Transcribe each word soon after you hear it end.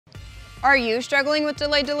Are you struggling with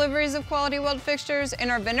delayed deliveries of quality weld fixtures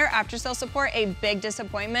and our vendor after-sale support a big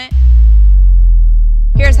disappointment?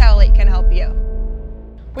 Here's how Elite can help you.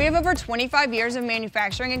 We have over 25 years of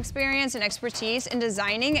manufacturing experience and expertise in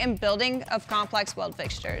designing and building of complex weld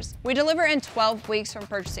fixtures. We deliver in 12 weeks from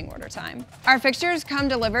purchasing order time. Our fixtures come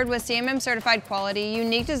delivered with CMM certified quality,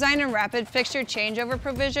 unique design and rapid fixture changeover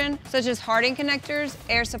provision, such as harding connectors,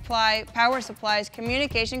 air supply, power supplies,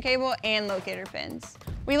 communication cable, and locator pins.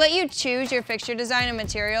 We let you choose your fixture design and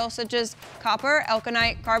material, such as copper,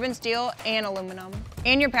 elkonite, carbon steel, and aluminum.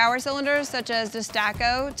 And your power cylinders, such as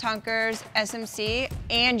Destaco, Tunkers, SMC,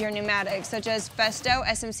 and your pneumatics, such as Festo,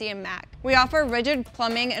 SMC, and Mac. We offer rigid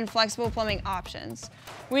plumbing and flexible plumbing options.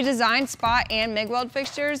 We design spot and MIG weld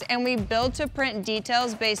fixtures, and we build to print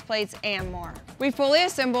details, base plates, and more. We fully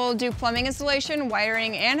assemble, do plumbing installation,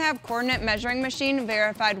 wiring, and have coordinate measuring machine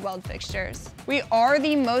verified weld fixtures. We are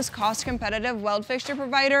the most cost competitive weld fixture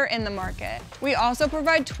provider in the market. We also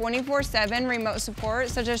provide 24/7 remote support,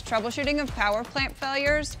 such as troubleshooting of power plant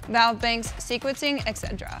failures, valve banks, sequencing,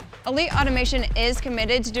 etc. Elite Automation is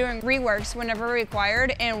committed to doing reworks whenever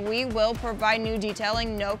required, and we will provide new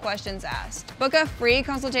detailing, no questions asked. Book a free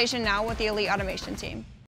consultation now with the Elite Automation team.